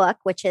have your book,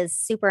 which is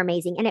super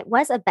amazing. And it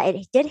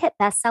did hit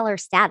bestseller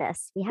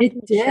status. We have to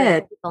make sure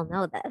that people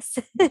know this.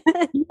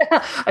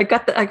 Yeah, I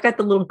got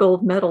the little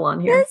gold medal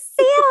on here. The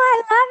seal,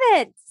 I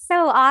love it.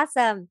 So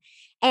awesome.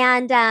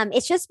 And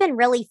it's just been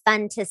really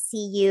fun to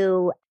see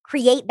you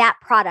create that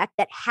product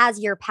that has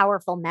your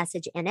powerful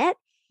message in it,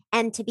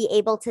 and to be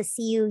able to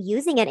see you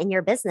using it in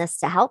your business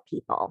to help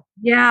people.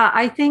 Yeah,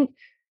 I think,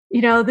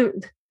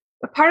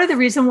 a part of the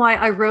reason why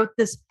I wrote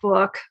this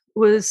book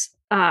was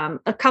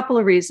a couple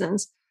of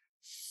reasons.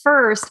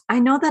 First, I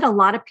know that a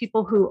lot of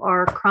people who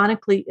are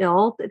chronically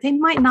ill, they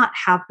might not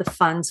have the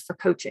funds for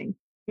coaching.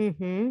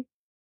 Mm-hmm.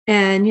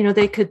 And,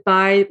 they could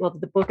buy,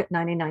 the book at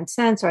 99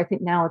 cents, or I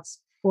think now it's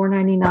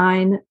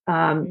 $4.99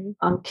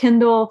 on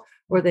Kindle,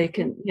 or they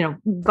can,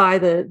 buy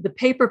the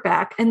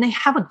paperback, and they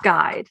have a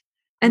guide,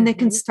 and they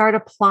can start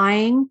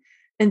applying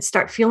and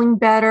start feeling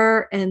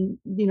better, and,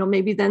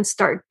 maybe then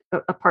start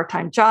a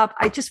part-time job.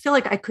 I just feel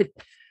like I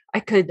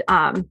could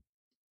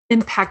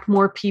impact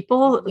more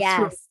people through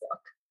a book.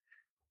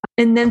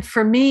 And then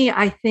for me,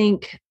 I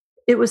think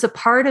it was a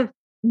part of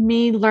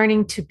me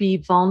learning to be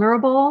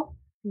vulnerable.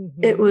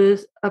 Mm-hmm. It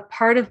was a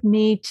part of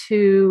me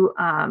to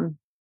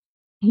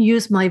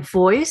use my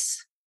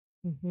voice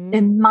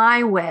in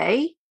my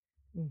way.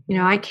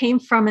 Mm-hmm. I came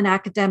from an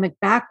academic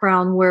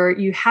background where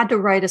you had to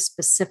write a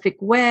specific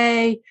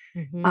way,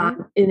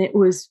 and it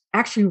was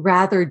actually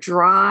rather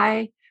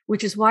dry,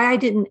 which is why I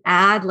didn't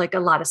add like a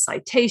lot of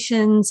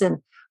citations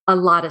and a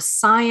lot of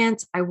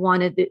science. I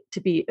wanted it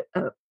to be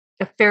a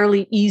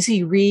fairly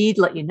easy read,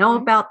 let you know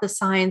about the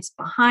science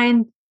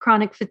behind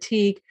chronic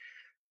fatigue.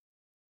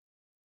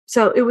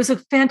 So it was a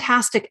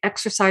fantastic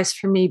exercise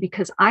for me,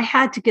 because I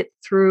had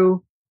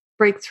to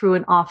break through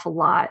an awful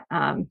lot.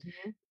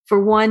 For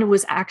one,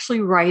 was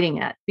actually writing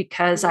it,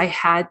 because I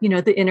had,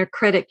 the inner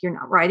critic, you're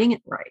not writing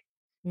it right.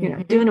 You're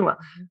not doing it well.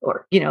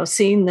 Or,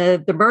 seeing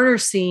the murder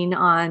scene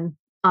on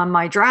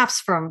my drafts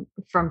from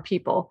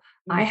people.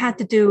 I had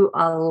to do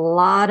a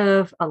lot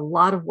of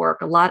work,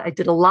 I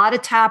did a lot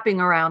of tapping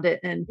around it,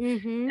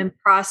 and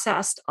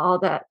processed all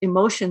that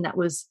emotion that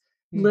was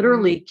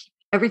literally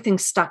everything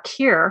stuck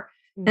here.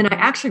 And I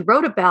actually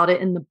wrote about it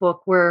in the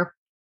book, where,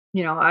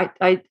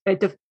 I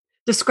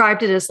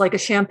described it as like a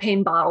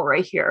champagne bottle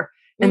right here.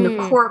 And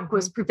the cork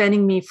was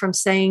preventing me from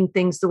saying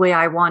things the way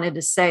I wanted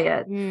to say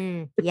it.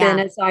 But then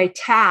as I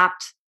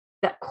tapped,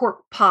 that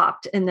cork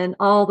popped, and then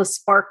all the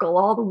sparkle,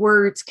 all the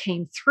words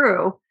came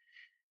through.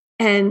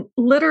 And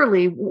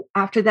literally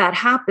after that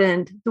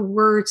happened, the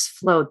words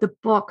flowed, the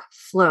book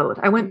flowed.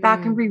 I went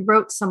back and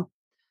rewrote some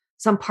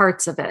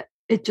parts of it.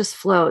 It just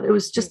flowed. It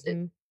was just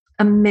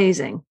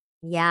amazing.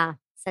 Yeah.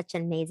 Such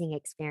an amazing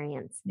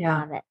experience. Yeah. I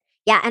love it.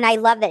 Yeah. And I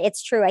love that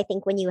it's true. I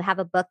think when you have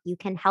a book, you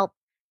can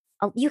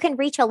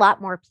reach a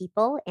lot more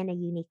people in a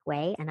unique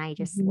way. And I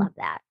just love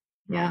that.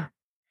 Yeah.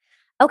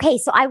 Okay.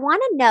 So I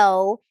want to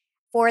know,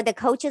 for the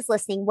coaches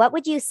listening, what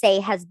would you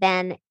say has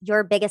been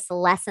your biggest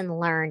lesson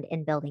learned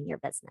in building your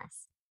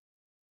business?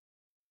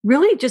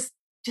 Really just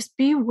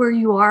be where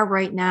you are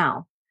right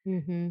now.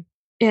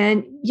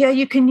 And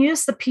you can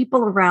use the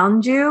people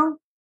around you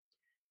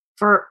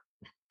for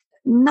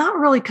not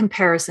really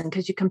comparison,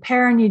 because you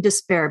compare and you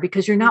despair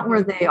because you're not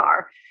where they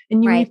are,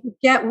 and you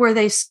forget where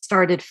they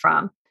started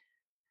from.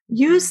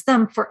 Use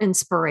them for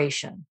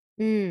inspiration.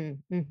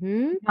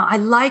 I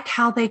like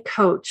how they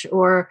coach,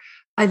 or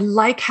I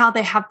like how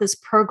they have this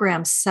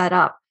program set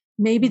up.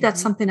 Maybe that's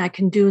something I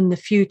can do in the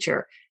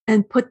future,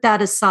 and put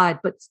that aside,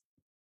 but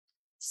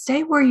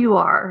stay where you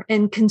are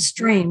and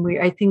constrain.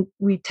 I think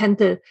we tend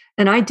to,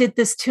 and I did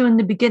this too in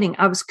the beginning.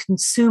 I was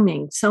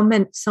consuming so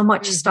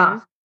much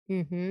stuff.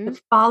 To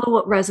follow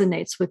what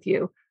resonates with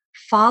you.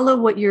 Follow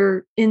what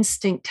your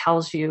instinct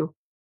tells you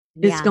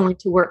is going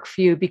to work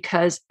for you,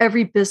 because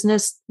every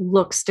business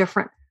looks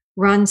different,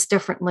 runs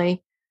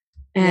differently,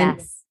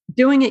 and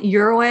doing it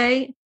your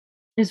way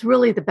is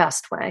really the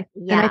best way.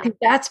 And I think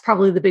that's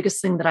probably the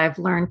biggest thing that I've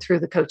learned through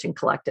the coaching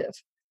collective.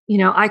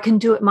 I can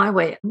do it my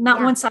way,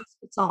 not one size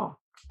fits all.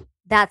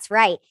 That's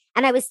right.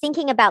 And I was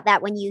thinking about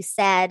that when you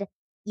said,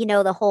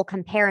 the whole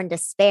compare and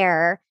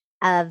despair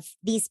of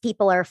these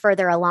people are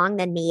further along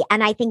than me.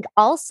 And I think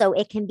also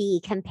it can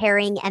be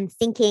comparing and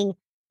thinking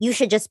you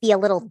should just be a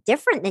little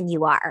different than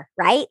you are,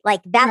 right? Like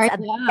that's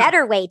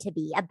better way to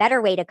be, a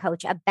better way to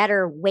coach, a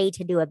better way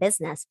to do a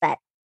business. But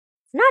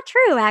it's not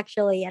true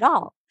actually at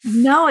all.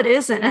 No, it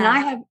isn't. And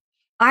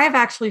I have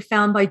actually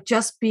found by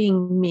just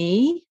being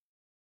me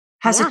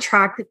has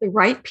attracted the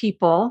right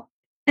people,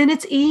 and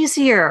it's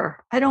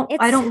easier. I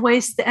don't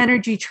waste the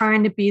energy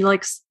trying to be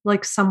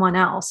like someone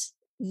else.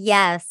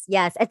 Yes,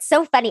 yes. It's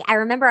so funny. I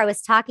remember I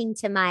was talking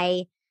to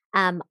my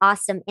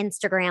awesome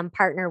Instagram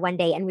partner one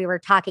day, and we were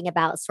talking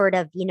about sort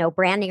of,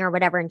 branding or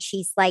whatever. And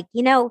she's like,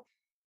 you're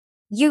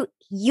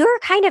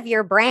kind of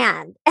your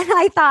brand. And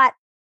I thought,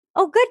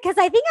 oh, good, because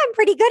I think I'm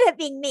pretty good at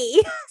being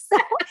me. so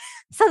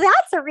so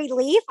that's a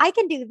relief. I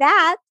can do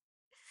that.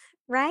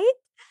 Right.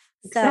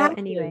 So Exactly.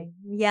 anyway,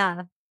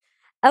 yeah.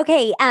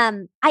 Okay.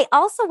 I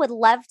also would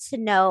love to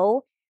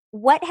know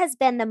what has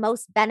been the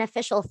most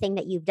beneficial thing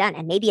that you've done.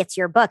 And maybe it's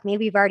your book.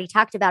 Maybe we've already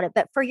talked about it,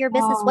 but for your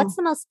business, what's Oh,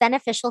 the most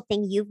beneficial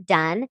thing you've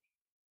done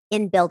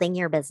in building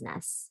your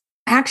business?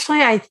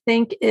 actually, I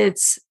think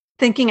it's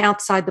thinking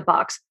outside the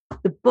box.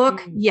 The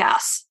book, Mm.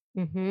 yes,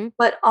 Mm-hmm.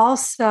 but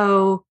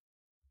also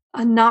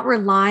not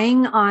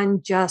relying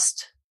on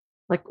just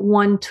like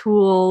one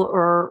tool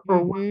or one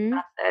Mm-hmm.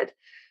 method.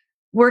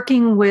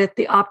 Working with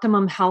the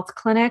Optimum Health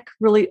Clinic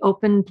really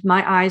opened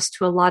my eyes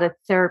to a lot of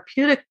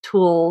therapeutic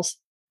tools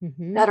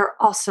Mm-hmm. that are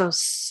also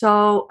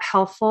so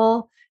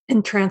helpful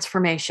in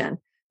transformation,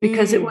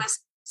 because it Mm. was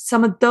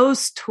some of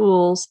those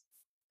tools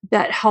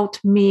that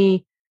helped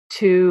me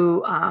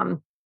to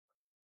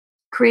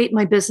create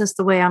my business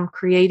the way I'm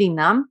creating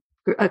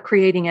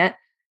it,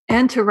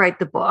 and to write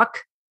the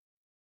book,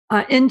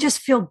 and just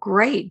feel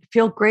great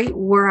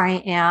where I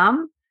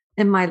am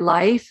in my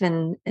life,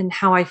 and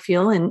how I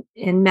feel in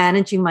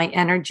managing my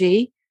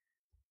energy.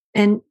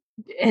 And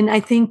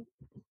I think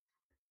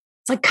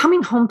it's like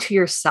coming home to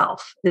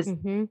yourself is,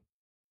 Mm-hmm.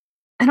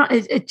 I don't,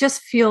 it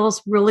just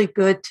feels really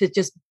good to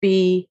just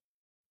be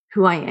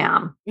who I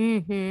am.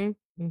 Mm-hmm.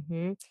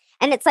 Mm-hmm.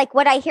 And it's like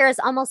what I hear is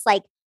almost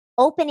like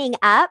opening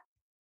up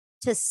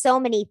to so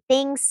many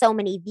things, so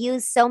many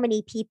views, so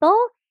many people,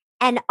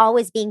 and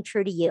always being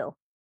true to you.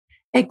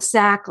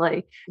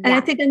 Exactly. And I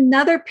Yeah. think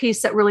another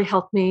piece that really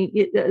helped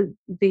me,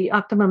 the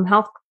Optimum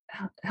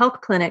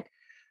Health Clinic,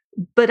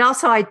 but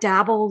also I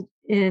dabbled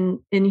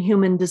in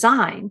human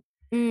design.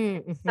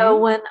 Mm-hmm. So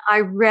when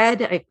I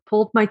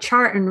pulled my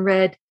chart and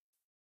read,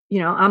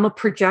 I'm a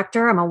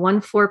projector, I'm a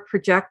 1/4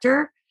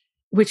 projector,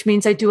 which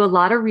means I do a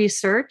lot of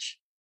research,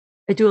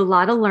 I do a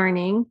lot of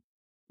learning,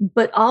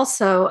 but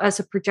also as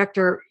a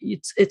projector,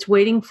 it's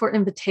waiting for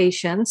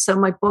invitations. So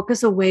my book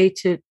is a way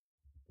to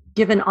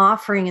give an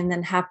offering and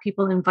then have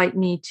people invite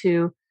me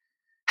to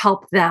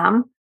help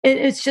them.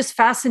 It's just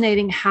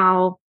fascinating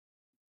how,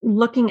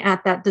 looking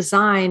at that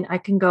design, I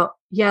can go,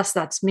 yes,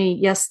 that's me.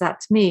 Yes,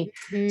 that's me.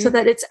 So Mm-hmm.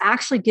 that it's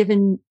actually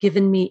given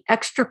me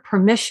extra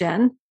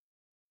permission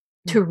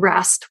to Mm-hmm.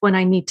 rest when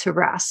I need to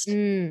rest,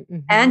 Mm-hmm.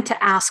 and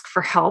to ask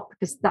for help,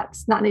 because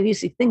that's not an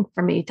easy thing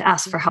for me to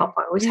ask for help.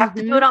 I always have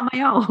to do Mm-hmm. it on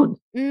my own.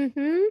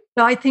 Mm-hmm.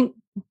 So I think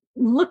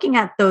looking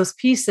at those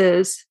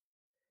pieces,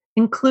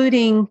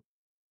 including,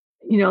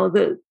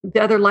 the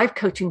other life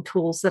coaching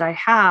tools that I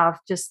have,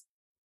 just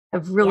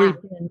have really Yeah.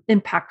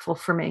 been impactful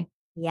for me.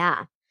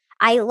 Yeah.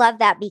 I love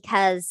that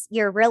because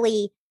you're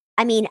really,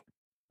 I mean,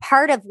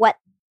 part of what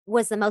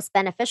was the most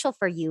beneficial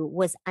for you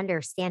was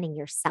understanding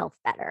yourself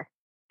better.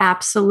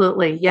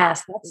 Absolutely. Yeah.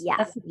 Yes. That's Yeah.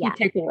 that's the key Yeah.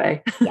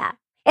 takeaway. Yeah.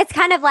 It's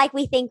kind of like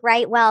we think,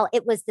 right? Well,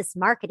 it was this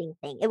marketing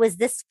thing, it was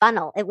this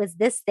funnel, it was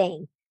this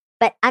thing.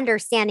 But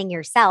understanding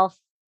yourself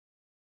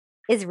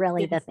is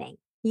really the Yes. thing.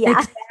 Yeah.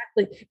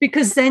 Exactly.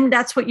 Because then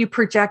that's what you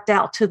project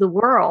out to the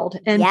world.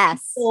 And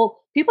Yes.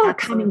 people are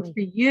coming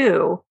Absolutely. for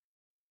you.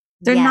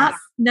 They're not Yes.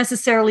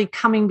 necessarily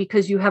coming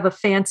because you have a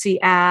fancy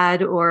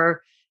ad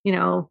or,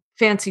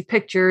 fancy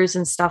pictures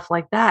and stuff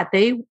like that.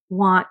 They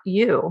want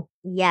you.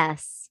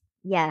 Yes.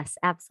 Yes.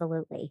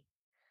 Absolutely.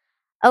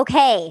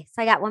 Okay.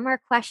 So I got one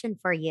more question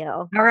for you.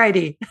 All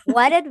righty.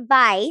 What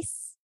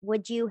advice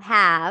would you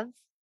have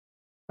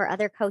for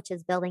other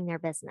coaches building their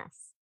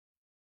business?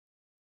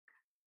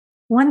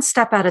 One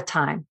step at a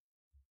time.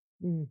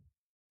 Mm,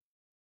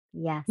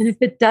 And yes. if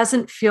it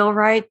doesn't feel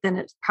right, then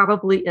it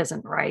probably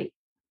isn't right.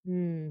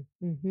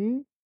 Mm-hmm.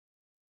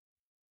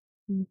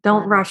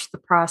 Don't Love it. rush the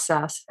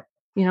process.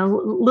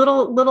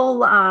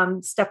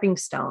 Little stepping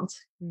stones.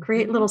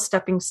 Create Mm-hmm. little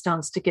stepping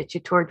stones to get you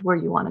toward where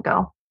you want to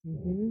go.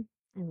 Mm-hmm.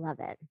 I love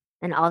it.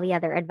 And all the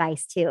other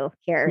advice too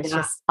here is Yeah.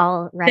 just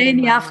all right Stay in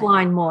in the line with it.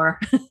 offline more.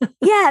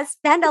 Yeah,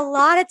 spend a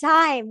lot of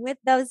time with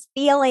those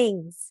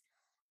feelings.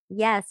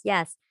 Yes,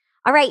 yes.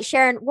 All right,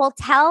 Sharon, well,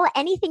 tell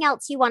anything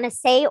else you want to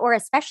say, or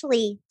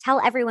especially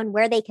tell everyone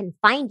where they can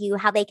find you,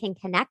 how they can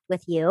connect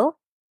with you.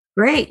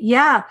 Great.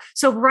 Yeah.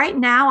 So right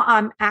now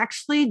I'm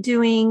actually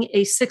doing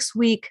a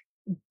 6-week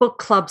book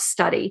club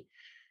study.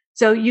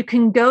 So you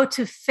can go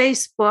to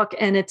Facebook,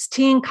 and it's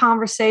Teen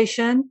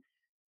Conversation,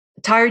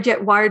 Tired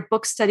Yet Wired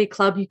Book Study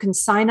Club. You can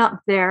sign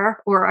up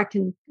there, or I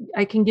can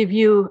give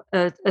you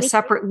a We,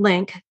 separate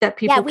link that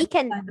yeah, people we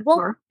can can. sign up We'll,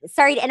 for.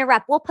 sorry to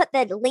interrupt. We'll put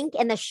the link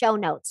in the show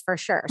notes for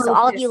sure. So,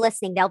 all of Perfect. you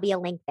listening, there'll be a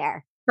link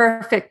there.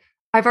 Perfect.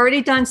 I've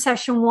already done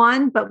session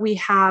 1, but we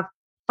have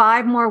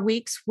 5 more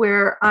weeks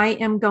where I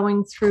am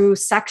going through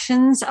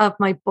sections of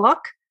my book,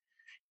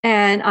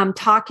 and I'm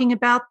talking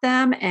about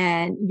them,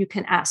 and you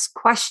can ask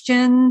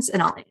questions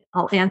and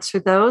I'll answer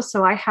those.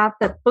 So I have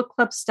that book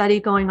club study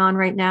going on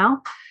right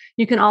now.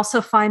 You can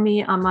also find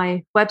me on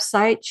my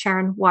website,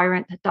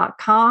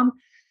 SharonWirant.com.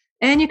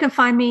 And you can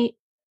find me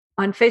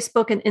on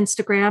Facebook and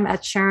Instagram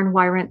at Sharon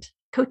Wirant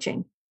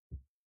Coaching.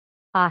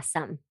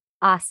 Awesome.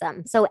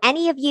 Awesome. So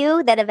any of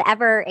you that have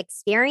ever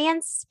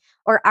experienced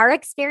or are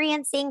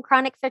experiencing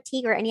chronic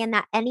fatigue or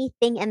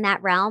anything in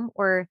that realm,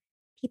 or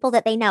people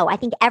that they know, I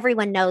think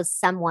everyone knows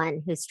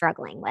someone who's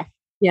struggling with.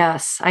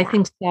 Yes, I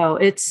think so.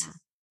 It's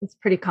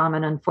pretty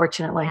common,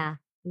 unfortunately.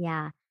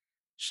 Yeah.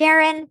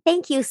 Sharon,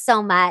 thank you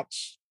so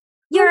much.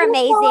 You're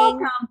amazing.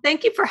 Welcome.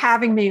 Thank you for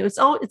having me. It's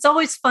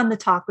always fun to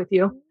talk with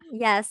you.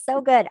 Yes,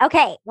 so good.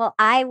 Okay, well,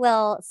 I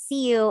will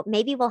see you.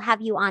 Maybe we'll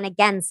have you on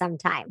again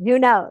sometime. Who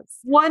knows?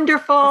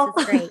 Wonderful.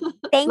 This is great.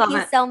 Thank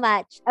you so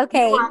much.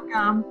 Okay. You're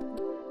welcome.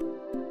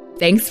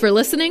 Thanks for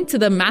listening to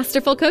the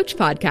Masterful Coach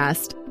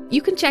podcast.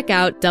 You can check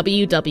out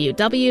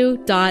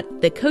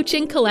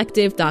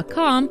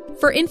www.thecoachingcollective.com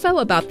for info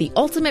about the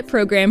ultimate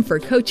program for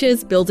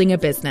coaches building a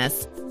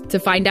business. To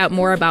find out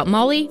more about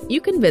Molly,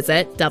 you can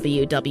visit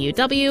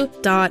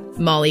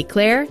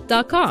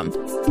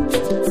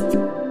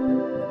www.mollyclaire.com.